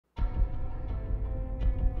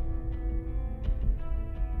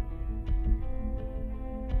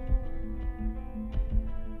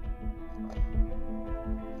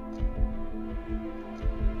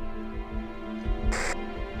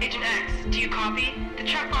Agent X, do you copy? The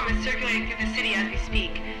truck bomb is circulating through the city as we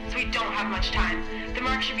speak, so we don't have much time. The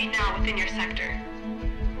mark should be now within your sector.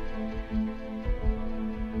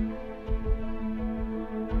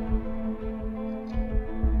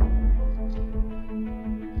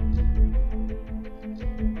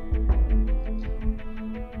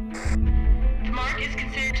 The mark is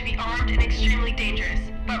considered to be armed and extremely dangerous,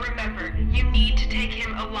 but remember, you need to take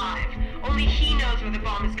him alive. Only he knows where the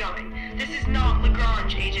bomb is going. This is not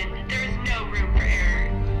Lagrange, Agent. There is no room for error.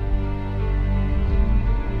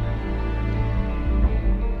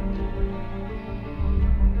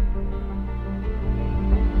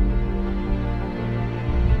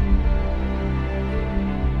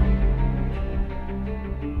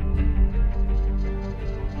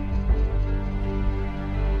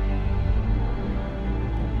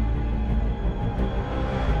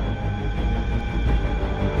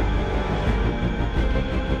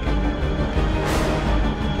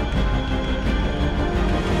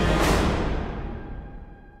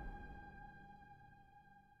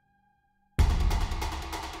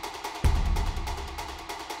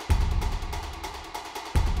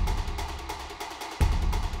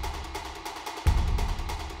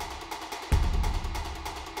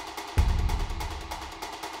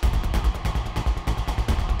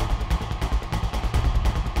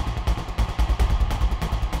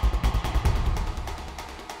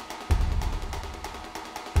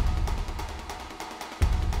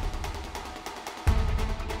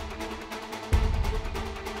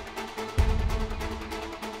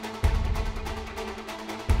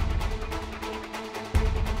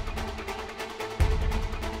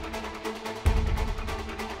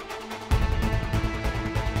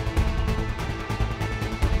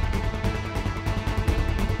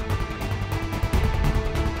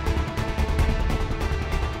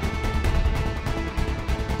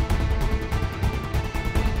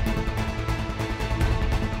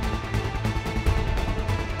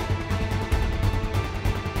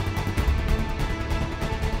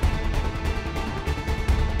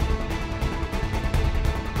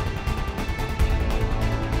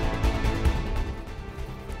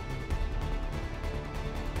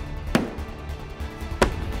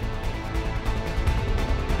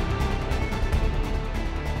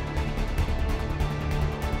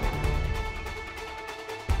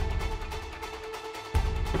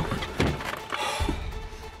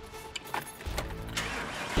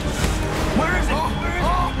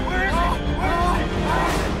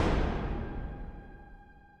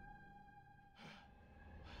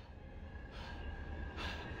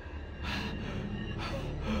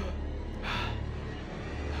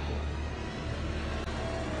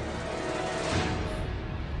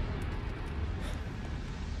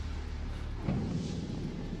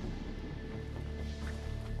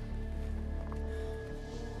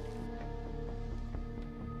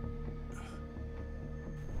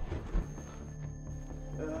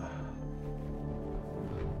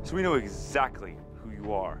 So we know exactly who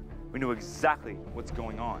you are. We know exactly what's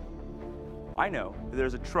going on. I know that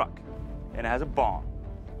there's a truck and it has a bomb.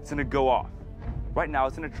 It's gonna go off. Right now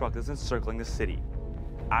it's in a truck that's encircling the city.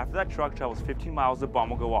 After that truck travels 15 miles, the bomb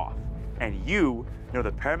will go off. And you know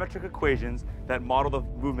the parametric equations that model the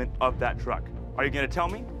movement of that truck. Are you gonna tell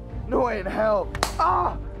me? No way in hell.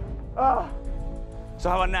 Ah! Ah! So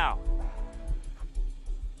how about now?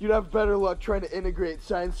 You'd have better luck trying to integrate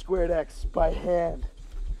sine squared x by hand.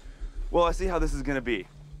 Well, I see how this is gonna be.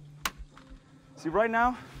 See, right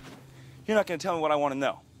now, you're not gonna tell me what I wanna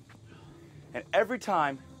know. And every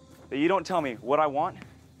time that you don't tell me what I want,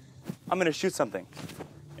 I'm gonna shoot something.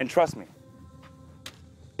 And trust me,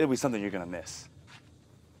 it'll be something you're gonna miss.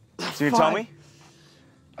 So you tell me?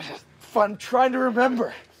 I'm trying to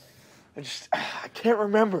remember. I can't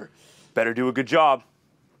remember. Better do a good job.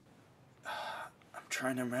 I'm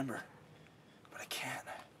trying to remember, but I can't.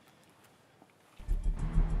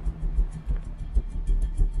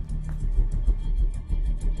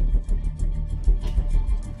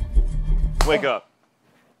 Wake up.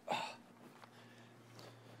 So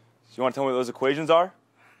you want to tell me what those equations are?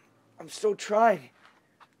 I'm still trying.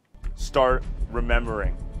 Start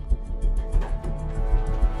remembering.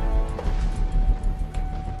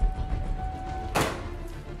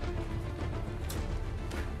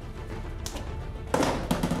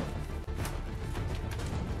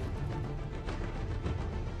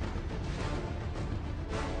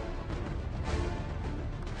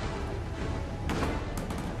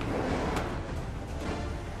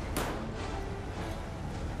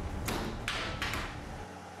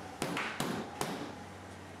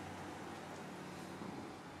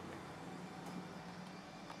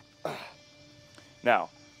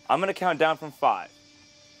 Now, I'm going to count down from 5.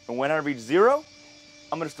 And when I reach 0,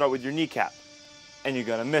 I'm going to start with your kneecap. And you're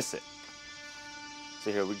going to miss it.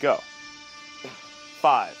 So here we go.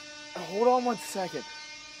 5. Hold on 1 second.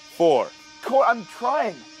 4. I'm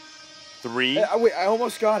trying. 3. Wait, I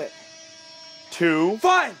almost got it. 2.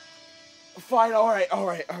 Fine, all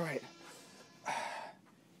right.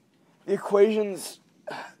 The equations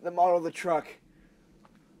that model the truck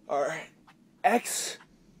are x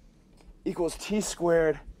equals t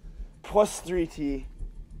squared plus 3t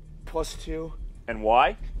plus 2. And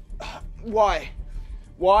y? Y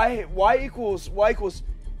equals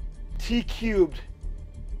t cubed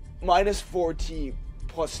minus 4t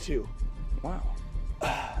plus 2. Wow.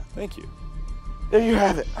 Thank you. There you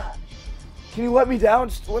have it. Can you let me down?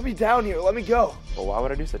 Just let me down here. Let me go. Well, why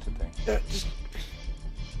would I do such a thing?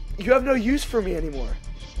 You have no use for me anymore.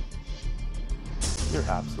 You're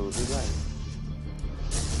absolutely right.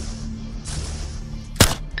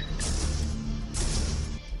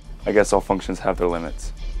 I guess all functions have their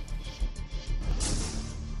limits.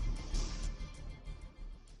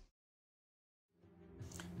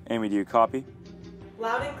 Amy, do you copy?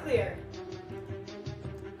 Loud and clear.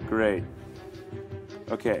 Great.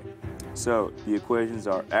 Okay, so the equations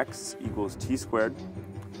are x equals t squared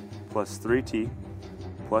plus 3t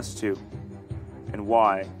plus 2, and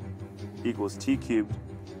y equals t cubed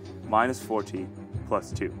minus 4t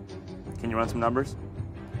plus 2. Can you run some numbers?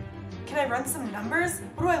 Can I run some numbers?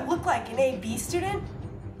 What do I look like, an A-B student?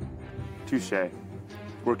 Touché.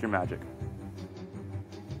 Work your magic.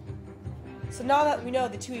 So now that we know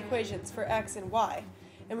the two equations for x and y,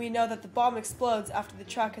 and we know that the bomb explodes after the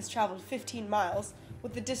truck has traveled 15 miles,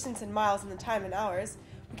 with the distance in miles and the time in hours,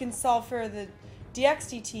 we can solve for the dx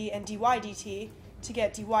dt and dy dt to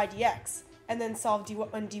get dy dx, and then solve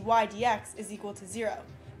when dy dx is equal to 0,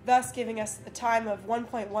 thus giving us a time of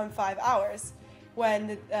 1.15 hours when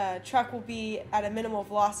the truck will be at a minimal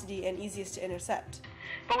velocity and easiest to intercept.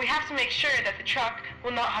 But we have to make sure that the truck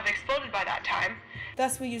will not have exploded by that time.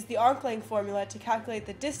 Thus, we use the arc length formula to calculate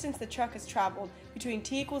the distance the truck has traveled between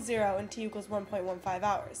t equals 0 and t equals 1.15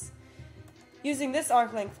 hours. Using this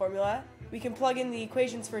arc length formula, we can plug in the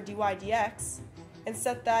equations for dy dx and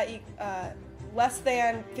set that less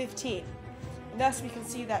than 15. And thus, we can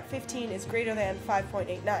see that 15 is greater than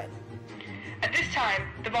 5.89. At this time,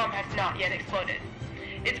 the bomb has not yet exploded.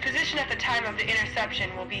 Its position at the time of the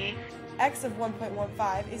interception will be x of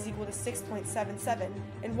 1.15 is equal to 6.77,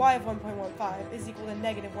 and y of 1.15 is equal to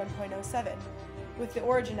negative 1.07, with the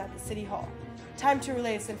origin at the City Hall. Time to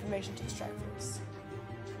relay this information to the strike force.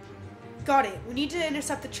 Got it. We need to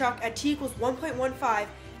intercept the truck at t equals 1.15,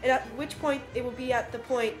 and at which point it will be at the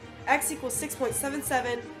point x equals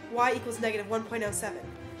 6.77, y equals negative 1.07.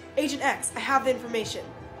 Agent X, I have the information.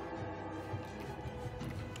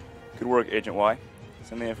 Good work, Agent Y.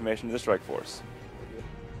 Send the information to the strike force.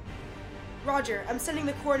 Roger, I'm sending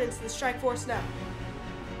the coordinates to the strike force now.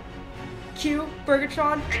 Q,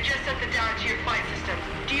 Bergatron. I just sent the data to your flight system.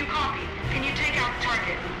 Do you copy? Can you take out the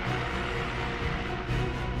target?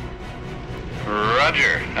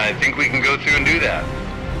 Roger. I think we can go through and do that.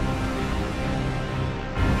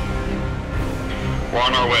 We're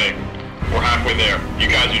on our way. We're halfway there. You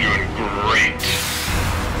guys are doing great.